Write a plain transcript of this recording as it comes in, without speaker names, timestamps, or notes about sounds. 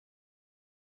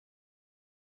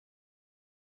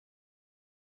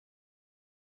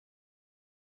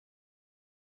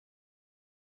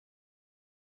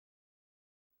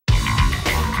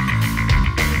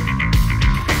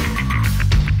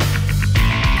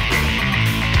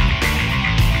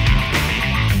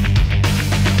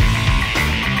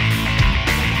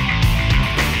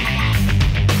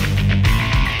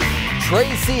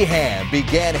Tracy Ham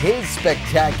began his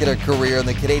spectacular career in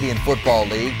the Canadian Football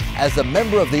League as a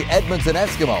member of the Edmonton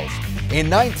Eskimos.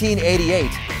 In 1988,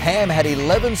 Ham had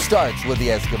 11 starts with the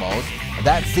Eskimos.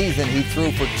 That season, he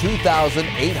threw for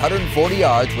 2,840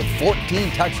 yards with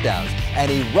 14 touchdowns, and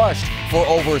he rushed for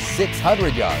over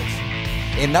 600 yards.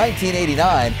 In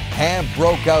 1989, Ham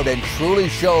broke out and truly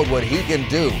showed what he can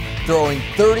do, throwing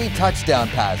 30 touchdown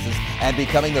passes and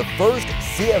becoming the first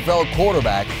CFL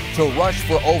quarterback to rush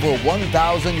for over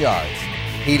 1,000 yards.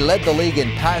 He led the league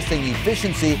in passing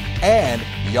efficiency and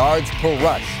yards per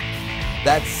rush.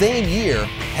 That same year,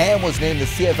 Ham was named the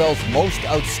CFL's most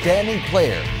outstanding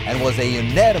player and was a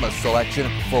unanimous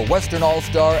selection for Western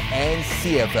All-Star and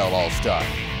CFL All-Star.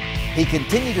 He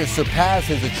continued to surpass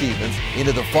his achievements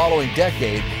into the following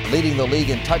decade, leading the league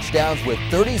in touchdowns with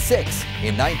 36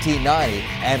 in 1990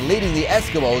 and leading the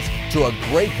Eskimos to a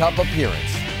Grey Cup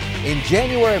appearance. In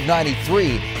January of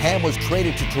 '93, Ham was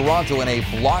traded to Toronto in a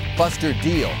blockbuster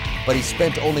deal, but he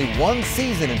spent only one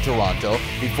season in Toronto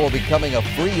before becoming a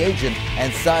free agent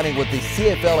and signing with the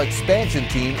CFL expansion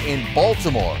team in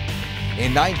Baltimore.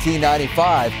 In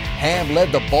 1995, Ham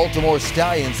led the Baltimore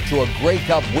Stallions to a Grey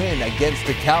Cup win against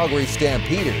the Calgary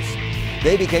Stampeders.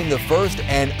 They became the first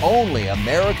and only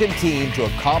American team to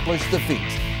accomplish the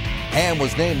feat. Ham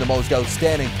was named the most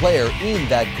outstanding player in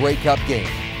that Grey Cup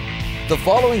game. The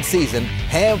following season,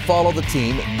 Ham followed the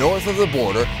team north of the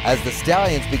border as the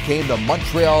Stallions became the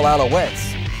Montreal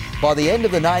Alouettes. By the end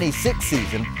of the '96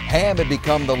 season, Ham had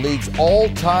become the league's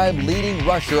all-time leading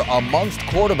rusher amongst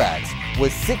quarterbacks,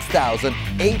 with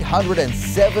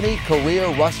 6,870 career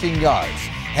rushing yards.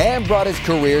 Ham brought his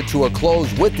career to a close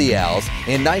with the Owls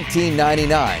in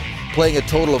 1999, playing a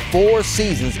total of 4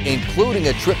 seasons, including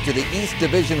a trip to the East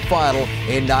Division Final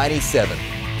in '97.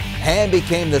 Ham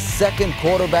became the second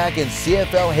quarterback in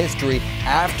CFL history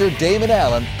after Damon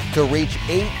Allen to reach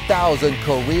 8,000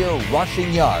 career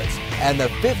rushing yards and the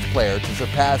 5th player to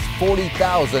surpass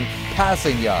 40,000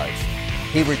 passing yards.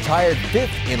 He retired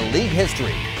 5th in league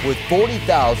history with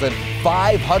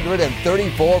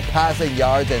 40,534 passing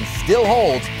yards and still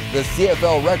holds the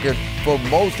CFL record for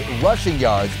most rushing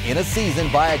yards in a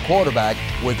season by a quarterback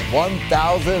with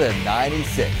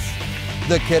 1,096.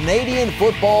 The Canadian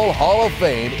Football Hall of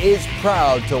Fame is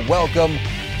proud to welcome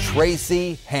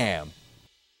Tracy Ham.